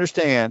never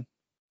understand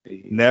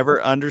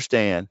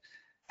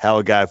how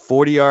a guy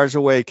 40 yards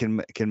away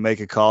can make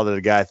a call that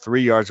a guy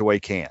 3 yards away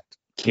can't.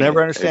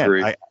 Never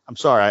understand. I'm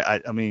sorry.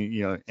 I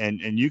mean,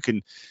 and you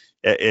can,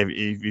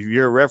 if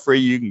you're a referee,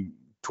 you can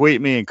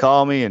tweet me and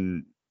call me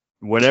and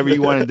whatever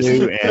you want to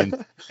do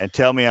and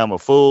tell me I'm a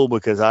fool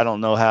because I don't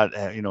know how,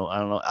 I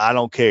don't know. I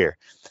don't care.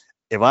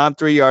 If I'm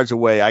 3 yards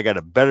away, I got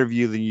a better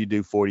view than you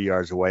do 40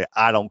 yards away.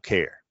 I don't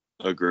care.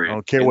 Agree. I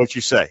don't care what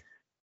you say.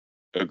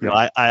 Agree.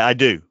 I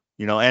do.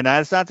 And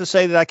that's not to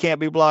say that I can't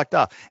be blocked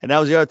off. And that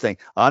was the other thing.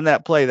 On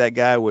that play,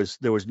 there was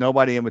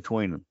nobody in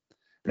between them.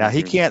 Now,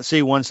 he can't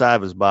see one side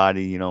of his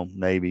body,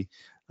 maybe.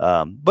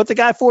 But the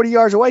guy 40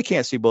 yards away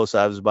can't see both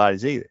sides of his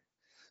bodies either.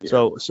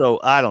 Yeah. So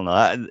I don't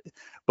know.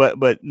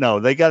 But no,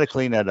 they got to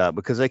clean that up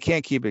because they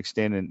can't keep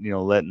extending,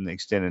 letting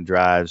extending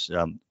drives,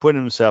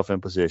 putting themselves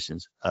in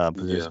positions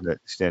that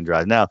extend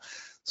drives. Now,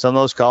 some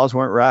of those calls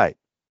weren't right.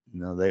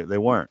 They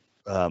weren't.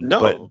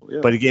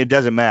 But again, it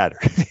doesn't matter.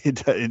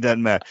 It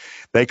doesn't matter.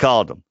 They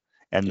called them.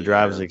 And the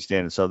drive is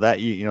extended, so that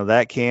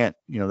that can't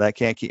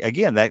keep,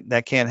 again,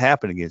 that can't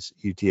happen against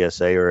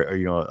UTSA or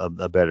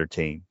a better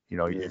team.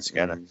 It's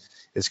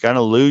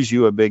gonna lose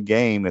you a big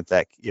game if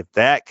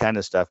that kind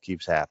of stuff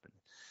keeps happening.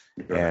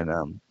 Right.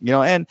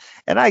 And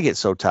and I get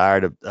so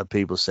tired of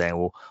people saying,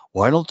 well,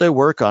 why don't they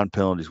work on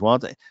penalties? Why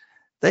don't they?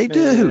 They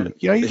do.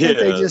 You think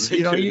they just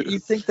you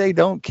think they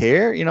don't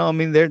care? I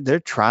mean, they're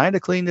trying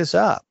to clean this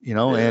up.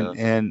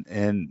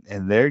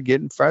 And they're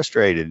getting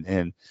frustrated,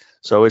 and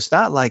so it's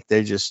not like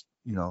they just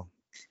I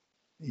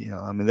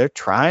mean, they're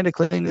trying to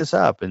clean this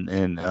up,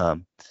 and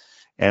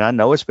I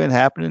know it's been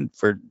happening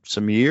for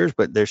some years,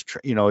 but there's,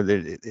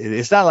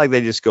 it's not like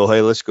they just go,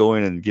 hey, let's go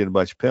in and get a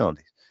bunch of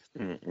penalties.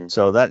 Mm-hmm.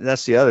 So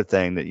that's the other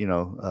thing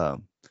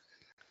that,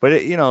 but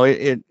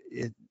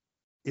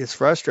it's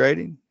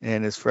frustrating,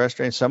 and it's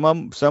frustrating. Some of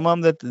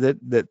them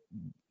that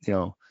you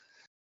know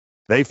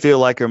they feel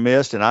like are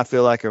missed, and I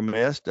feel like are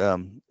missed. It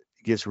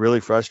gets really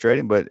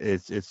frustrating, but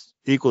it's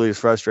equally as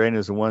frustrating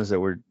as the ones that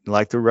were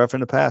like the roughing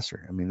the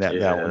passer. I mean that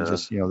one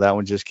just that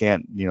one just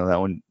can't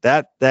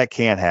that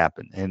can't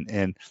happen.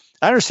 And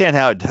I understand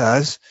how it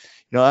does.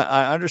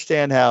 I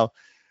understand how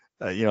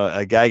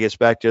a guy gets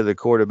back to the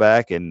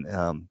quarterback and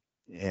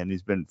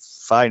he's been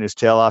fighting his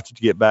tail off to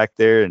get back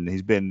there, and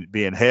he's been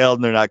being held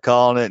and they're not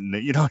calling it, and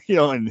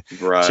and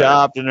right.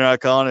 chopped and they're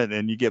not calling it,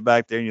 and you get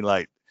back there and you're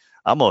like,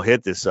 I'm gonna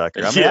hit this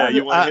sucker. I mean,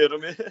 you want to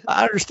hit him.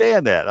 I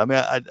understand that. I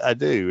mean, I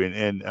do,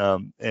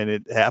 and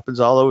it happens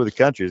all over the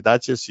country. It's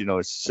not just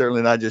it's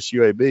certainly not just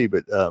UAB,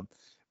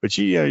 but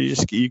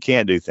you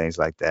can't do things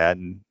like that,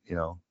 and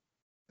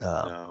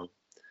No.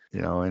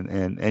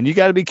 and you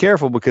got to be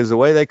careful because the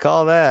way they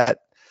call that.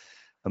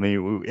 I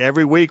mean,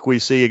 every week we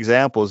see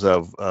examples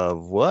of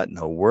what in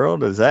the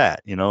world is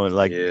that?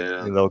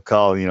 They'll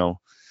call,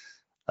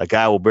 a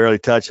guy will barely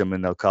touch him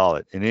and they'll call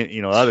it.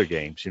 And other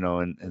games,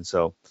 and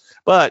so,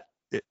 but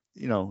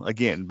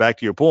again, back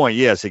to your point,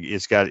 yes,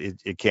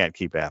 it can't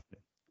keep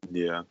happening.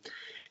 Yeah.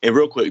 And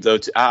real quick though,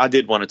 I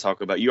did want to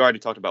talk about, you already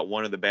talked about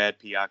one of the bad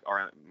PI, or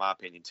in my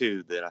opinion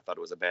too, that I thought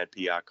it was a bad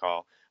PI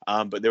call.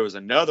 But there was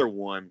another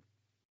one.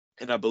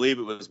 And I believe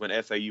it was when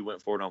FAU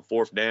went for it on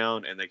 4th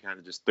down and they kind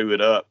of just threw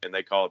it up and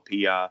they called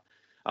PI.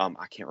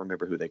 I can't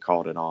remember who they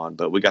called it on,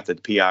 but we got the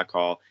PI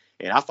call.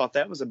 And I thought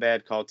that was a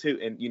bad call too.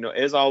 And,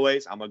 as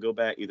always, I'm going to go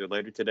back either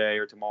later today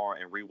or tomorrow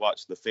and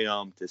rewatch the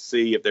film to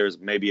see if there's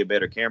maybe a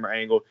better camera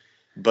angle.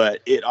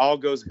 But it all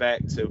goes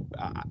back to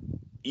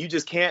you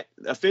just can't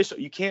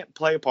you can't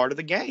play a part of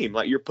the game.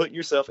 Like, you're putting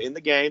yourself in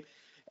the game.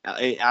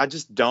 I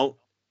just don't,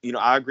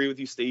 I agree with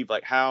you, Steve,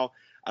 like how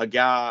a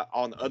guy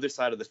on the other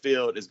side of the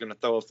field is going to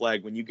throw a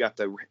flag when you got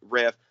the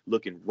ref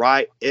looking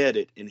right at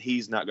it and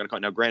he's not going to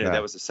call. Now, granted,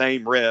 That was the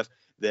same ref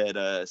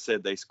that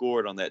said they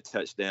scored on that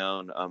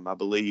touchdown, I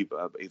believe,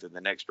 either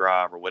the next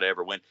drive or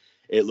whatever, when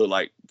it looked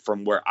like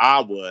from where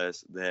I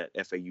was that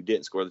FAU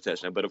didn't score the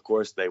touchdown. But, of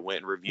course, they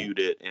went and reviewed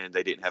it, and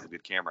they didn't have a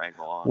good camera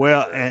angle on.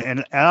 Well,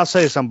 and I'll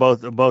say this on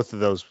both of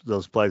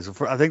those plays.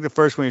 I think the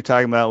first one you're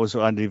talking about was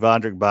on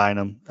Devondrick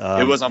Bynum.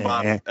 It was on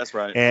Bynum. That's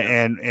right.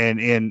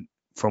 And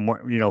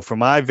from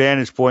my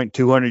vantage point,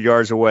 200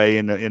 yards away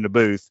in the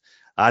booth,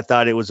 I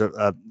thought it was on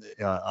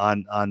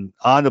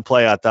the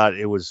play. I thought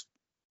it was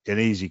an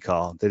easy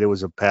call, that it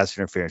was a pass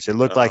interference. It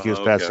looked like it was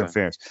pass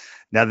interference.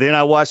 Now then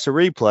I watched the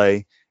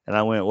replay and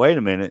I went, wait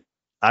a minute,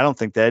 I don't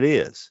think that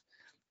is.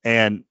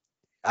 And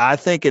I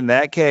think in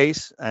that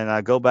case, and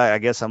I go back, I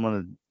guess I'm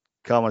going to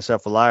call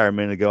myself a liar a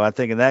minute ago. I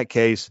think in that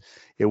case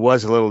it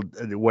was a little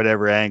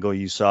whatever angle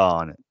you saw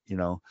on it,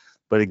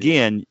 But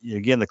again,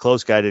 the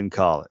close guy didn't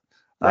call it.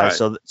 Right.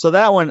 So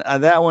that one, I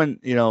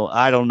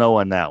don't know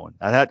on that one.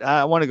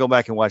 I want to go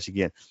back and watch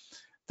again.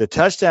 The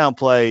touchdown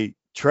play,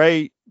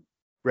 Trey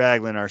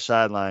Ragland, our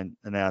sideline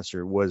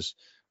announcer, was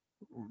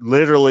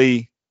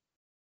literally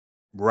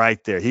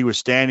right there. He was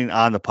standing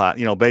on the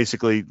pylon,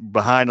 basically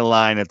behind the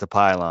line at the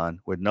pylon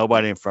with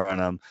nobody in front of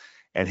him,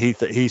 and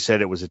he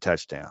said it was a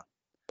touchdown.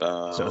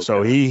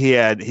 So he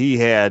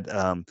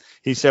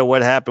said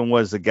what happened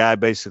was the guy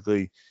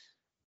basically,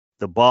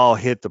 the ball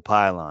hit the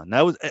pylon.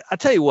 I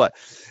tell you what.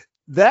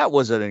 That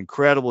was an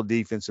incredible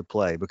defensive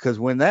play, because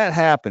when that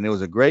happened, it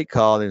was a great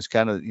call. It was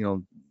kind of,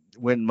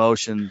 went in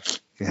motion.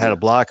 He had a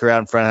blocker out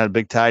in front, had a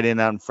big tight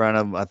end out in front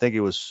of him. I think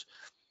it was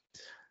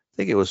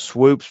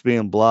Swoops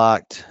being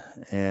blocked,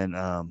 and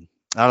I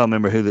don't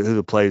remember who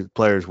the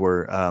players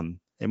were.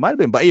 It might have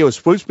been, but it was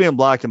Swoops being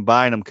blocked and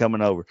Bynum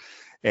coming over,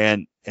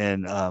 and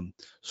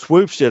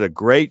Swoops did a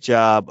great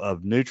job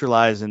of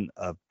neutralizing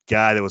a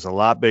guy that was a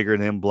lot bigger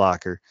than him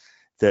blocker,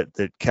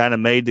 that kind of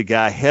made the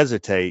guy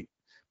hesitate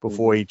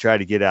before he tried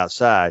to get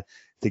outside,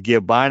 to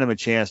give Bynum a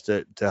chance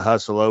to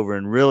hustle over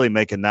and really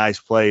make a nice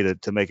play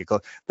to make it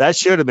close. That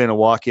should have been a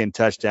walk-in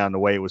touchdown the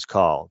way it was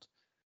called.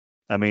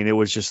 I mean, it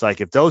was just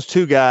like, if those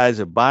two guys,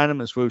 if Bynum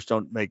and Swoops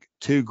don't make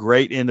two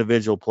great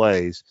individual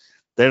plays,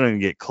 they don't even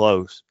get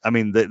close. I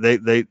mean,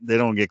 they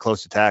don't get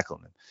close to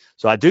tackling him.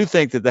 So I do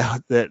think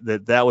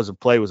that was a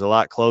play was a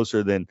lot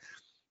closer than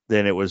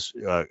it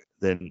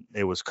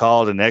was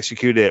called and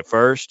executed at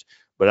first.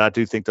 But I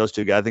do think those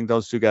two guys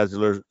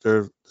deserve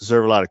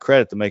a lot of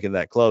credit to making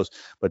that close.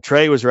 But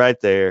Trey was right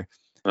there,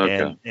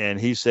 and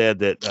he said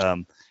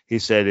that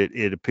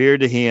it appeared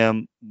to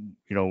him,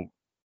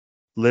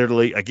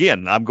 literally,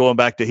 again, I'm going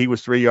back to, he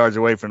was 3 yards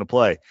away from the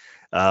play.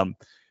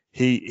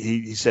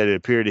 He said it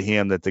appeared to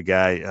him that the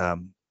guy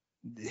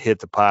hit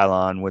the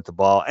pylon with the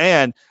ball.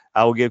 And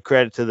I will give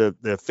credit to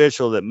the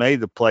official that made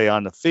the play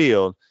on the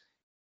field.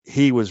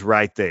 He was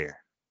right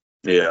there.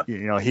 Yeah.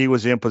 He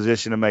was in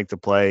position to make the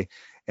play.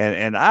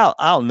 And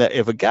I'll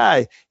if a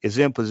guy is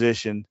in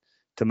position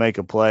to make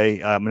a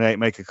play,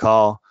 make a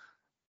call,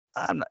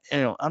 I'm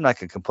not going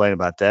to complain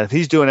about that. If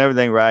he's doing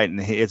everything right and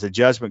it's a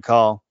judgment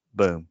call,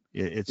 boom,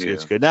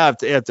 it's good. Now, if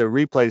the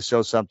replay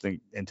shows something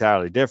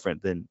entirely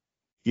different, then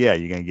yeah,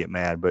 you're going to get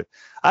mad. But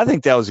I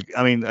think that was,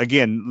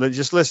 again,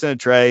 just listening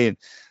to Trey, and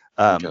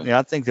Yeah,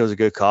 I think that was a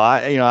good call.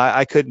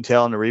 I couldn't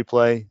tell in the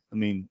replay. I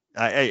mean,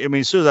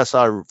 as soon as I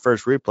saw the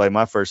first replay,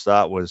 my first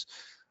thought was,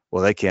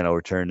 well, they can't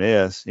overturn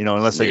this,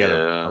 unless they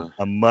got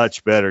a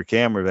much better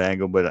camera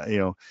angle. But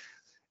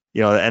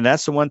and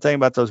that's the one thing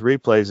about those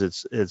replays.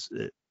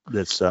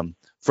 It's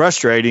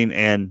frustrating,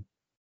 and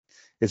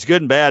it's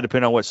good and bad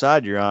depending on what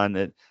side you're on.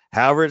 That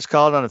however it's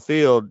called on the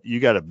field, you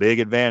got a big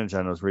advantage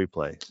on those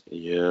replays.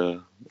 Yeah,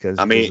 because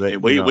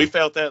we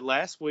felt that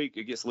last week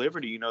against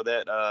Liberty.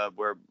 That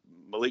where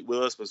Malik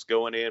Willis was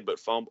going in, but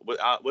fumbled.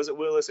 Was it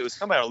Willis? It was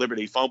somebody on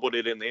Liberty fumbled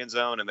it in the end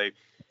zone, and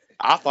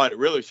I thought it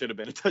really should have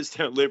been a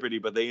touchdown Liberty,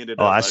 but they ended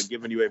up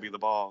giving UAB the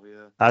ball.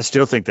 Yeah, I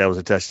still think that was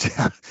a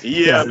touchdown.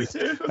 Yeah, me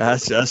too. I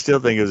still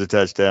think it was a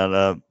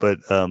touchdown.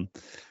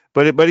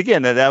 But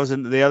again, that was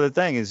the other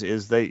thing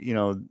is they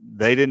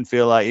they didn't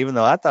feel like, even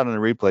though I thought in the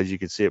replays you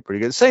could see it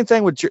pretty good. Same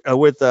thing with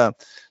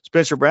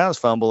Spencer Brown's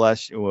fumble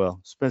last year.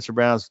 Well, Spencer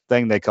Brown's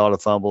thing they called a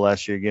fumble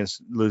last year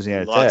against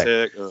Louisiana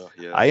Tech.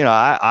 Yeah.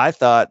 I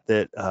thought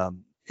that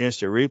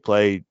instant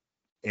replay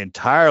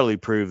entirely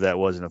proved that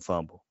wasn't a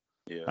fumble.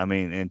 Yeah. I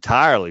mean,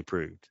 entirely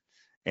proved.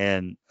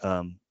 And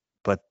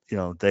but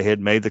they had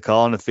made the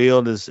call on the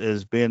field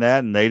as being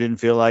that, and they didn't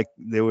feel like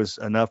there was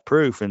enough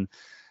proof. And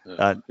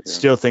I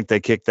still think they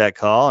kicked that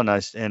call, and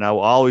I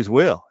always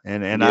will.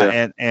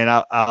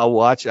 I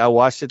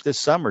watched it this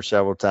summer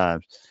several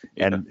times,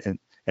 and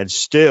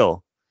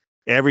still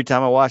every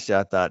time I watched it,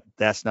 I thought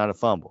that's not a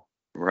fumble.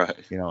 Right.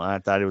 I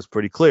thought it was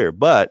pretty clear,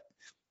 but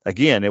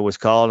again, it was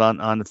called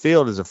on the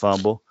field as a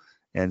fumble,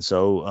 and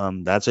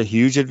so that's a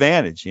huge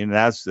advantage.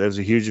 That was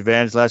a huge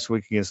advantage last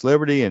week against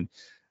Liberty, and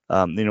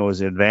it was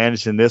an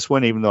advantage in this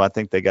one, even though I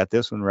think they got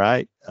this one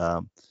right.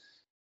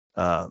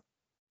 But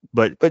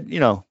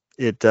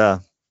it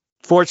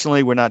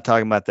fortunately we're not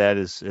talking about that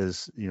as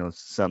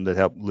something that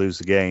helped lose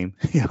the game.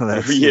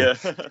 That's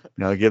give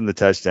them the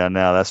touchdown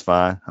now. That's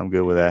fine. I'm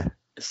good with that.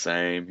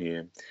 Same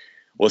here.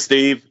 Well,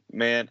 Steve,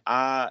 man,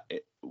 I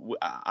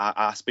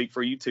speak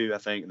for you too. I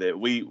think that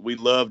we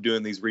love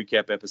doing these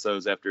recap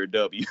episodes after a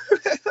W.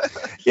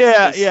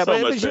 Yeah,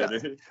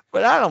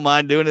 but I don't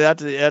mind doing it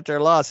after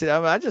a loss. I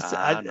mean, I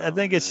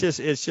think it's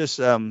just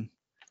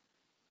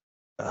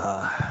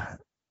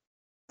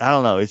I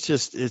don't know. It's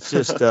just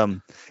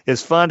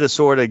it's fun to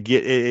sort of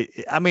get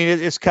it. I mean,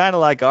 it's kind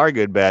of like our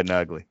good, bad, and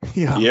ugly.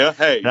 Yeah.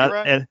 Hey, you're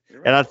right.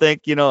 And I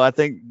think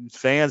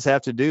fans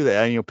have to do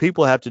that. And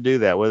people have to do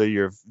that. Whether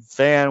you're a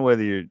fan,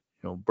 whether you're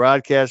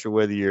broadcaster,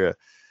 whether you're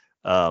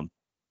a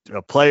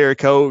player,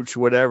 coach,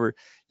 whatever,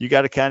 you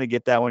got to kind of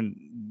get that one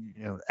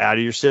out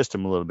of your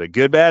system a little bit.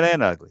 Good, bad,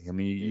 and ugly. I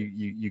mean,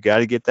 you got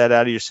to get that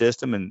out of your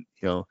system, and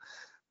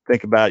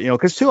think about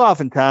because too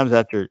often times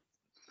after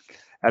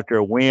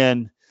a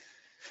win,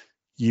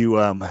 you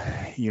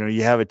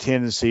have a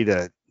tendency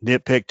to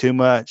nitpick too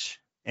much,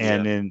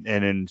 and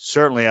then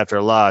certainly after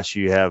a loss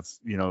you have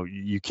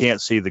you can't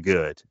see the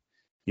good.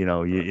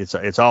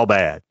 It's all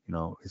bad.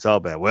 It's all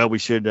bad. Well, we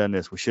should have done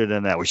this. We should have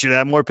done that. We should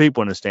have more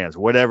people in the stands.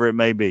 Whatever it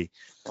may be.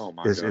 Oh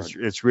my God!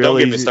 It's real easy. Don't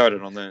get me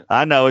started on that.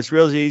 I know it's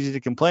real easy to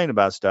complain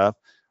about stuff,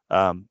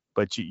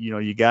 but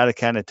you got to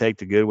kind of take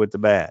the good with the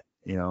bad.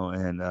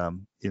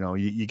 And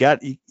you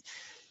got.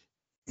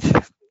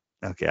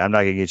 Okay, I'm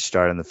not gonna get you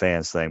started on the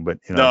fans thing, but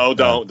no,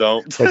 don't.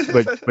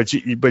 but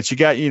you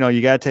got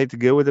you got to take the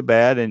good with the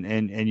bad,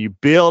 and you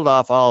build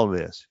off all of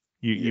this.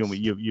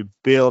 You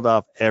build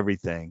off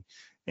everything,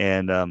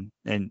 and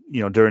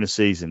during the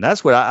season.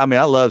 That's what I mean.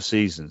 I love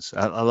seasons.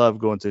 I love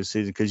going through the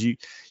season because you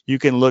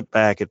can look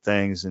back at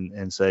things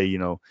and say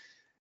you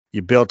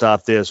built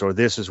off this, or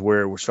this is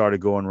where it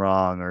started going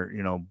wrong, or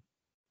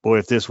boy,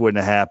 if this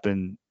wouldn't have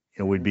happened,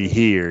 we'd be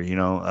here,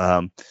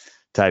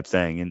 type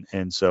thing,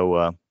 and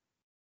so.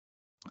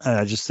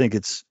 I just think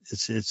it's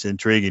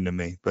intriguing to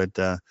me, but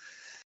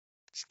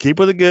keep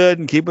with the good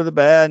and keep with the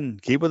bad and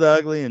keep with the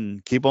ugly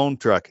and keep on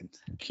trucking.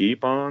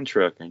 Keep on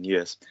trucking.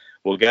 Yes.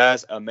 Well,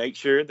 guys, make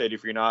sure that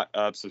if you're not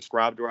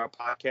subscribed to our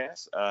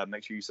podcast,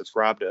 make sure you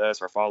subscribe to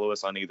us or follow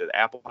us on either the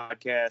Apple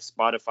Podcast,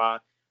 Spotify,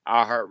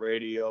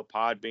 iHeartRadio,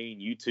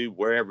 Podbean, YouTube,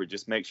 wherever.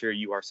 Just make sure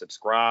you are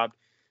subscribed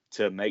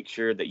to make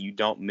sure that you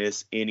don't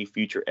miss any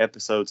future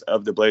episodes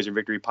of the Blazer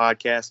Victory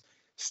Podcast.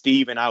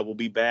 Steve and I will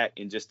be back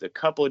in just a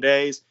couple of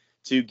days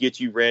to get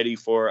you ready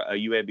for a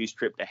UAB's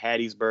trip to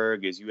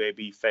Hattiesburg as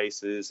UAB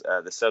faces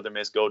the Southern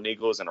Miss Golden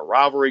Eagles in a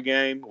rivalry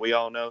game, we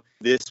all know,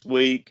 this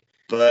week.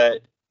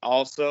 But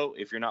also,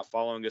 if you're not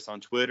following us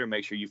on Twitter,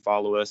 make sure you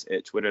follow us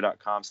at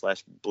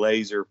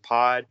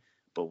twitter.com/BlazerPod.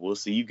 But we'll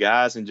see you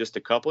guys in just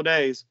a couple of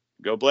days.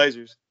 Go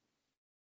Blazers.